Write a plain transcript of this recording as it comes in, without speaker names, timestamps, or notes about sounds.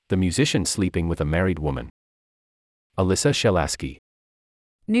The musician sleeping with a married woman. Alyssa Shelasky.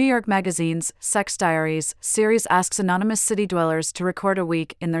 New York Magazine's Sex Diaries series asks anonymous city dwellers to record a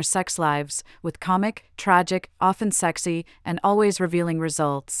week in their sex lives, with comic, tragic, often sexy, and always revealing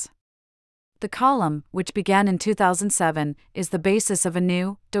results. The column, which began in 2007, is the basis of a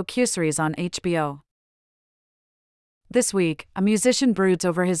new docuseries on HBO. This week, a musician broods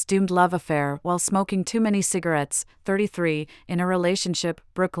over his doomed love affair while smoking too many cigarettes, 33, in a relationship,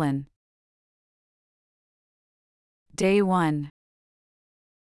 Brooklyn. Day 1.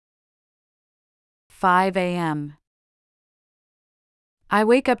 5 a.m. I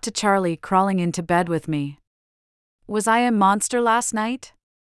wake up to Charlie crawling into bed with me. Was I a monster last night?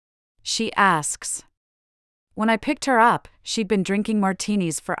 She asks. When I picked her up, she'd been drinking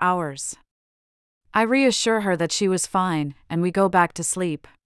martinis for hours. I reassure her that she was fine, and we go back to sleep.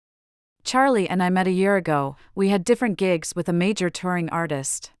 Charlie and I met a year ago. We had different gigs with a major touring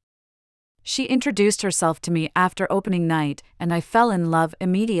artist. She introduced herself to me after opening night, and I fell in love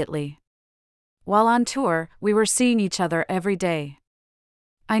immediately. While on tour, we were seeing each other every day.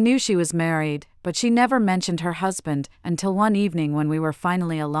 I knew she was married, but she never mentioned her husband until one evening when we were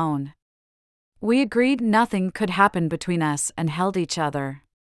finally alone. We agreed nothing could happen between us and held each other.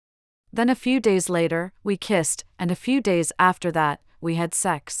 Then a few days later, we kissed, and a few days after that, we had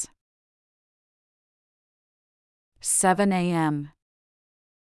sex. 7 a.m.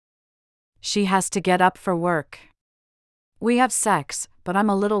 She has to get up for work. We have sex, but I'm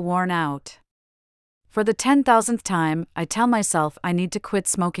a little worn out. For the 10,000th time, I tell myself I need to quit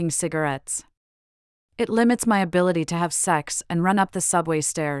smoking cigarettes. It limits my ability to have sex and run up the subway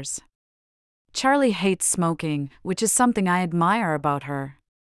stairs. Charlie hates smoking, which is something I admire about her.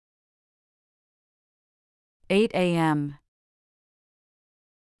 8 a.m.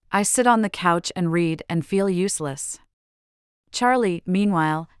 I sit on the couch and read and feel useless. Charlie,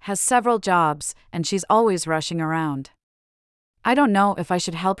 meanwhile, has several jobs, and she's always rushing around. I don't know if I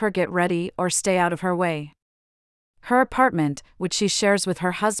should help her get ready or stay out of her way. Her apartment, which she shares with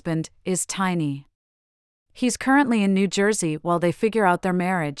her husband, is tiny. He's currently in New Jersey while they figure out their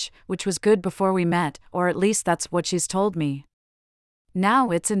marriage, which was good before we met, or at least that's what she's told me. Now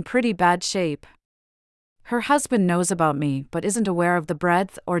it's in pretty bad shape. Her husband knows about me but isn't aware of the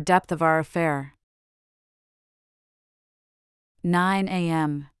breadth or depth of our affair. 9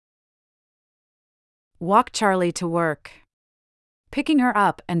 a.m. Walk Charlie to work. Picking her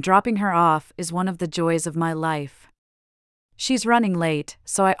up and dropping her off is one of the joys of my life. She's running late,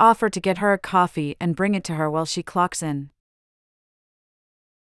 so I offer to get her a coffee and bring it to her while she clocks in.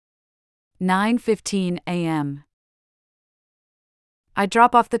 9:15 a.m. I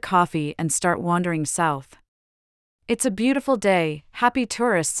drop off the coffee and start wandering south. It's a beautiful day, happy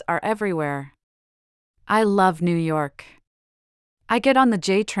tourists are everywhere. I love New York. I get on the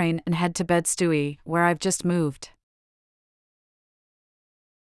J train and head to Bed-Stuy, where I've just moved.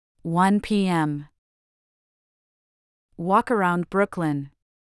 1 p.m. Walk around Brooklyn.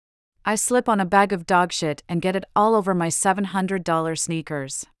 I slip on a bag of dog shit and get it all over my $700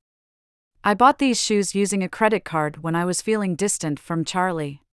 sneakers. I bought these shoes using a credit card when I was feeling distant from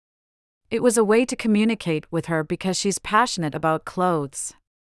Charlie. It was a way to communicate with her because she's passionate about clothes.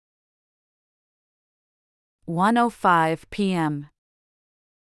 1:05 p.m.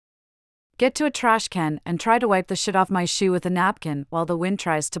 Get to a trash can and try to wipe the shit off my shoe with a napkin while the wind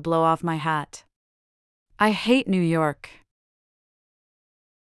tries to blow off my hat. I hate New York.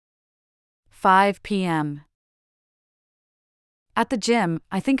 5 p.m. At the gym,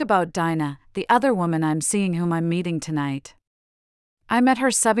 I think about Dinah, the other woman I'm seeing whom I'm meeting tonight. I met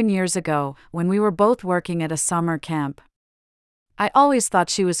her 7 years ago, when we were both working at a summer camp. I always thought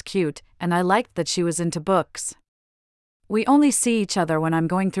she was cute, and I liked that she was into books. We only see each other when I'm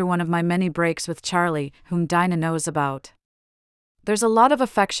going through one of my many breaks with Charlie, whom Dinah knows about. There's a lot of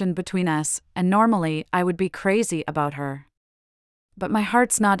affection between us, and normally I would be crazy about her. But my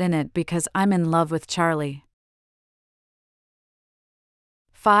heart's not in it because I'm in love with Charlie.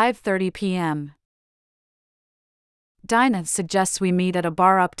 5:30 p.m. Dinah suggests we meet at a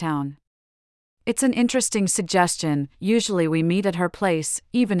bar uptown. It's an interesting suggestion. Usually we meet at her place,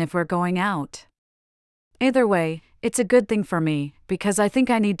 even if we're going out. Either way, it's a good thing for me, because I think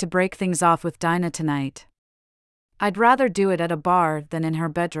I need to break things off with Dinah tonight. I'd rather do it at a bar than in her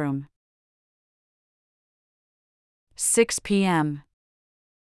bedroom. 6 p.m.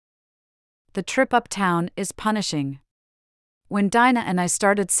 The trip uptown is punishing. When Dinah and I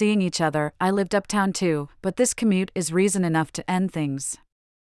started seeing each other, I lived uptown too, but this commute is reason enough to end things.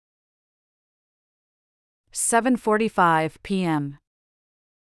 7:45 p.m.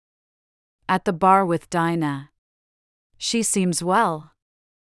 At the bar with Dinah. She seems well.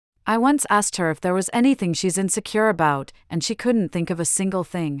 I once asked her if there was anything she's insecure about, and she couldn't think of a single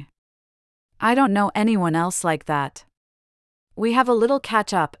thing. I don't know anyone else like that. We have a little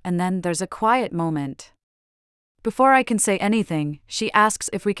catch up and then there's a quiet moment. Before I can say anything, she asks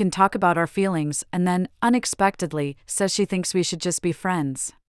if we can talk about our feelings and then, unexpectedly, says she thinks we should just be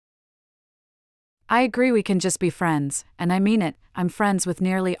friends. I agree we can just be friends, and I mean it. I'm friends with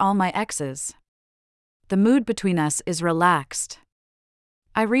nearly all my exes. The mood between us is relaxed.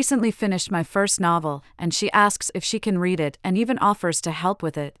 I recently finished my first novel, and she asks if she can read it and even offers to help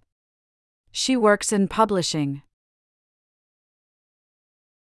with it. She works in publishing.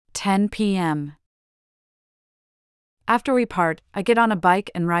 10 p.m. After we part, I get on a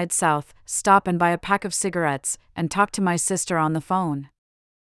bike and ride south, stop and buy a pack of cigarettes, and talk to my sister on the phone.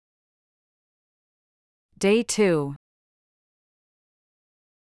 Day 2.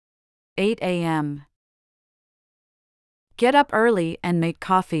 8 a.m. Get up early and make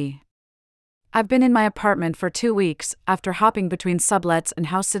coffee. I've been in my apartment for 2 weeks, after hopping between sublets and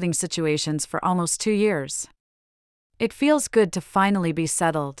house-sitting situations for almost 2 years. It feels good to finally be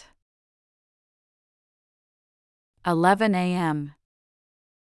settled. 11 a.m.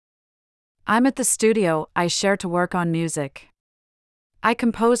 I'm at the studio I share to work on music. I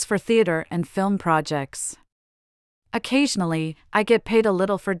compose for theater and film projects. Occasionally, I get paid a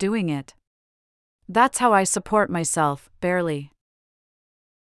little for doing it. That's how I support myself, barely.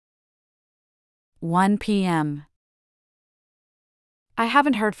 1 p.m. I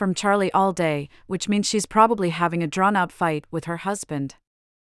haven't heard from Charlie all day, which means she's probably having a drawn-out fight with her husband.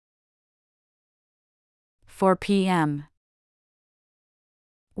 4 p.m.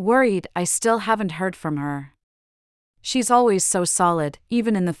 Worried I still haven't heard from her. She's always so solid,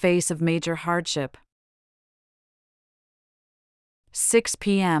 even in the face of major hardship. 6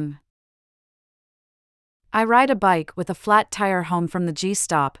 p.m. I ride a bike with a flat tire home from the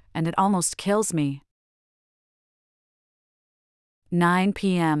G-stop, and it almost kills me. 9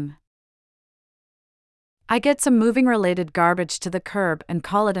 p.m. I get some moving-related garbage to the curb and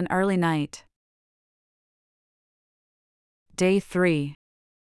call it an early night. Day 3.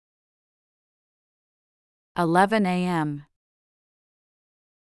 11 a.m.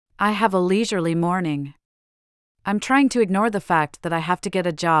 I have a leisurely morning. I'm trying to ignore the fact that I have to get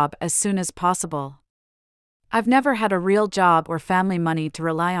a job as soon as possible. I've never had a real job or family money to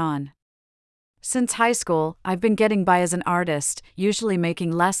rely on. Since high school, I've been getting by as an artist, usually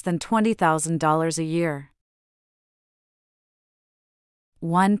making less than $20,000 a year.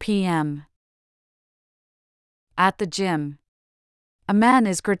 1 p.m. At the gym. A man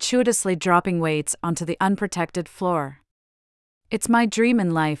is gratuitously dropping weights onto the unprotected floor. It's my dream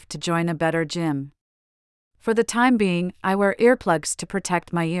in life to join a better gym. For the time being, I wear earplugs to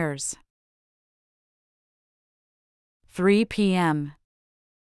protect my ears. 3 p.m.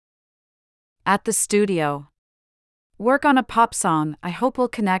 At the studio. Work on a pop song I hope will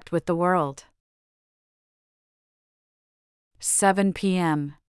connect with the world. 7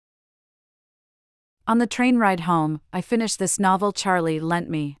 p.m. On the train ride home, I finish this novel Charlie lent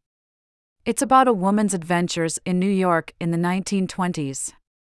me. It's about a woman's adventures in New York in the 1920s.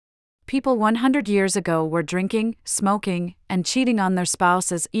 People 100 years ago were drinking, smoking, and cheating on their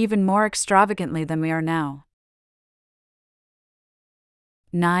spouses even more extravagantly than we are now.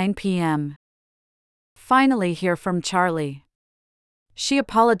 9 p.m. Finally hear from Charlie. She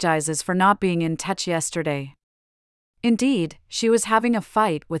apologizes for not being in touch yesterday. Indeed, she was having a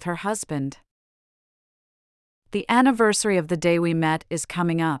fight with her husband. The anniversary of the day we met is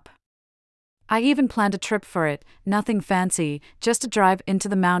coming up. I even planned a trip for it, nothing fancy, just a drive into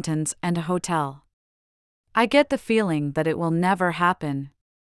the mountains and a hotel. I get the feeling that it will never happen.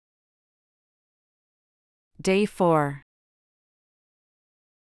 Day 4.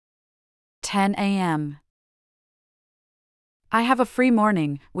 10 a.m. I have a free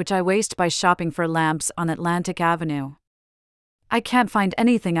morning, which I waste by shopping for lamps on Atlantic Avenue. I can't find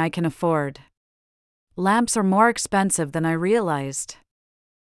anything I can afford. Lamps are more expensive than I realized.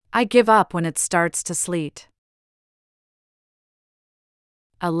 I give up when it starts to sleet.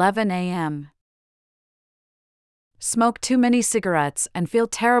 11 a.m. Smoke too many cigarettes and feel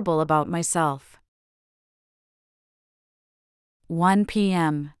terrible about myself. 1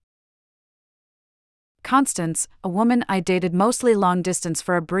 p.m. Constance, a woman I dated mostly long distance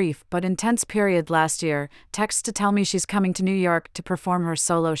for a brief but intense period last year, texts to tell me she's coming to New York to perform her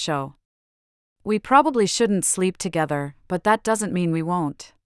solo show. We probably shouldn't sleep together, but that doesn't mean we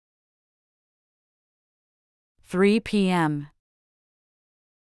won't. 3 p.m.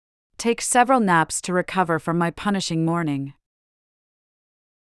 Take several naps to recover from my punishing morning.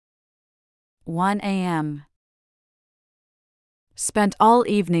 1 a.m. Spent all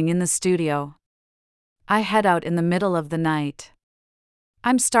evening in the studio. I head out in the middle of the night.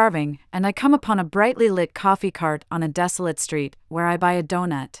 I'm starving, and I come upon a brightly lit coffee cart on a desolate street, where I buy a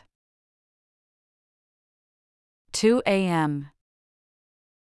donut. 2 a.m.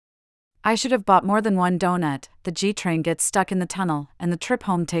 I should have bought more than one donut. The G train gets stuck in the tunnel, and the trip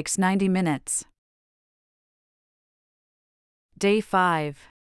home takes 90 minutes. Day 5.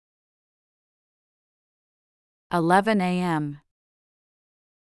 11 a.m.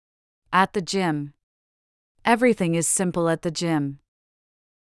 At the gym. Everything is simple at the gym.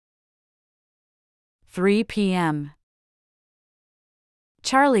 3 p.m.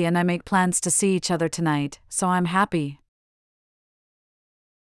 Charlie and I make plans to see each other tonight, so I'm happy.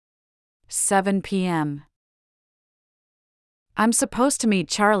 7 p.m. I'm supposed to meet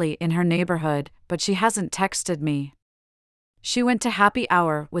Charlie in her neighborhood, but she hasn't texted me. She went to happy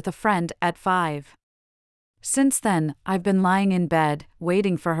hour with a friend at 5. Since then, I've been lying in bed,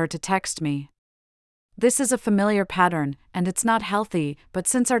 waiting for her to text me. This is a familiar pattern, and it's not healthy, but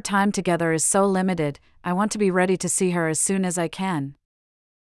since our time together is so limited, I want to be ready to see her as soon as I can.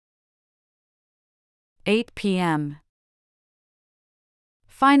 8 p.m.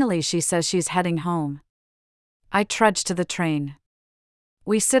 Finally, she says she's heading home. I trudge to the train.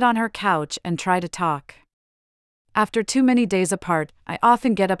 We sit on her couch and try to talk. After too many days apart, I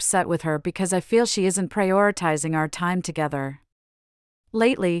often get upset with her because I feel she isn't prioritizing our time together.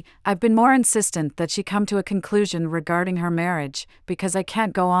 Lately, I've been more insistent that she come to a conclusion regarding her marriage, because I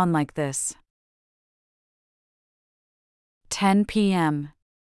can't go on like this. 10 p.m.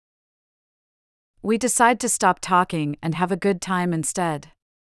 We decide to stop talking and have a good time instead.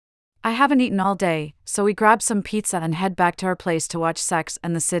 I haven't eaten all day, so we grab some pizza and head back to our place to watch Sex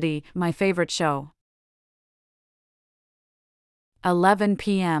and the City, my favorite show. 11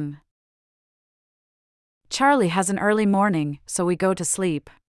 p.m. Charlie has an early morning, so we go to sleep.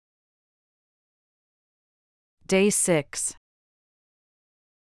 Day 6.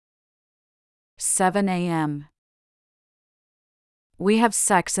 7 a.m. We have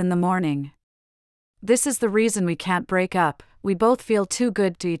sex in the morning. This is the reason we can't break up. We both feel too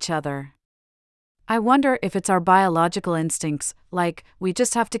good to each other. I wonder if it's our biological instincts, like, we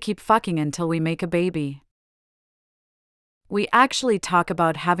just have to keep fucking until we make a baby. We actually talk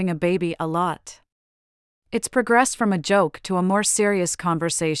about having a baby a lot. It's progressed from a joke to a more serious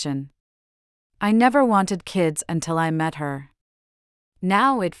conversation. I never wanted kids until I met her.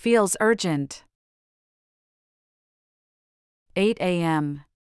 Now it feels urgent. 8 a.m.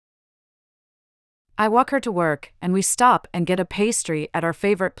 I walk her to work, and we stop and get a pastry at our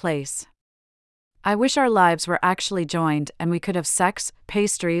favorite place. I wish our lives were actually joined and we could have sex,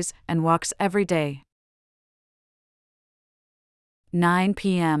 pastries, and walks every day. 9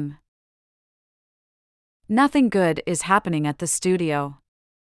 p.m. Nothing good is happening at the studio.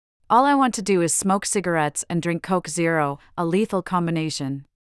 All I want to do is smoke cigarettes and drink Coke Zero, a lethal combination.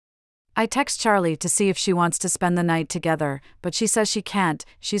 I text Charlie to see if she wants to spend the night together, but she says she can't,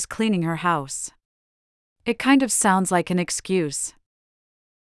 she's cleaning her house. It kind of sounds like an excuse.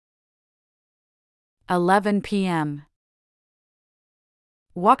 11 p.m.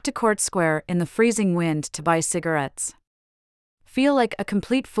 Walk to Court Square in the freezing wind to buy cigarettes. Feel like a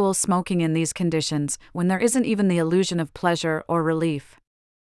complete fool smoking in these conditions, when there isn't even the illusion of pleasure or relief.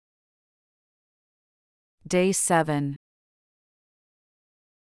 Day 7.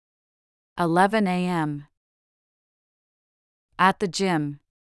 11 a.m. At the gym.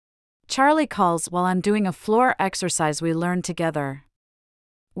 Charlie calls while I'm doing a floor exercise we learned together.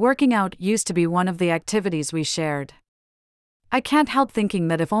 Working out used to be one of the activities we shared. I can't help thinking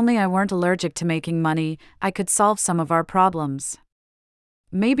that if only I weren't allergic to making money, I could solve some of our problems.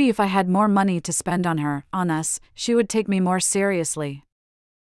 Maybe if I had more money to spend on her, on us, she would take me more seriously.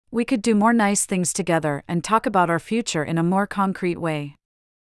 We could do more nice things together and talk about our future in a more concrete way.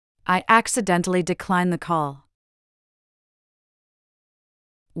 I accidentally decline the call.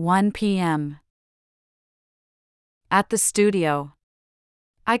 1 p.m. At the studio.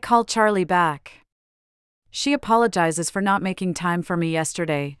 I call Charlie back. She apologizes for not making time for me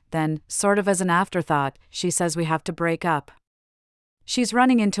yesterday, then, sort of as an afterthought, she says we have to break up. She's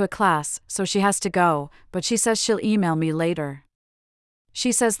running into a class, so she has to go, but she says she'll email me later.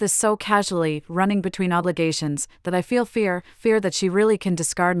 She says this so casually, running between obligations, that I feel fear that she really can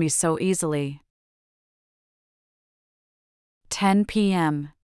discard me so easily. 10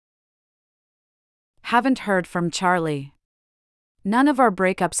 p.m. Haven't heard from Charlie. None of our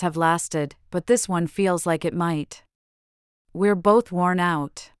breakups have lasted, but this one feels like it might. We're both worn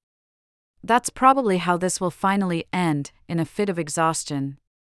out. That's probably how this will finally end, in a fit of exhaustion.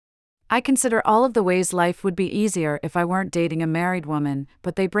 I consider all of the ways life would be easier if I weren't dating a married woman,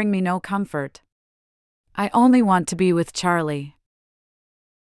 but they bring me no comfort. I only want to be with Charlie.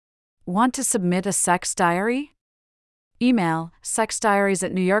 Want to submit a sex diary? Email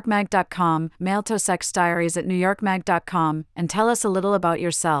sexdiaries@newyorkmag.com, mail to sexdiaries@newyorkmag.com, and tell us a little about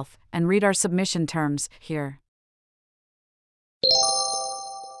yourself, and read our submission terms here.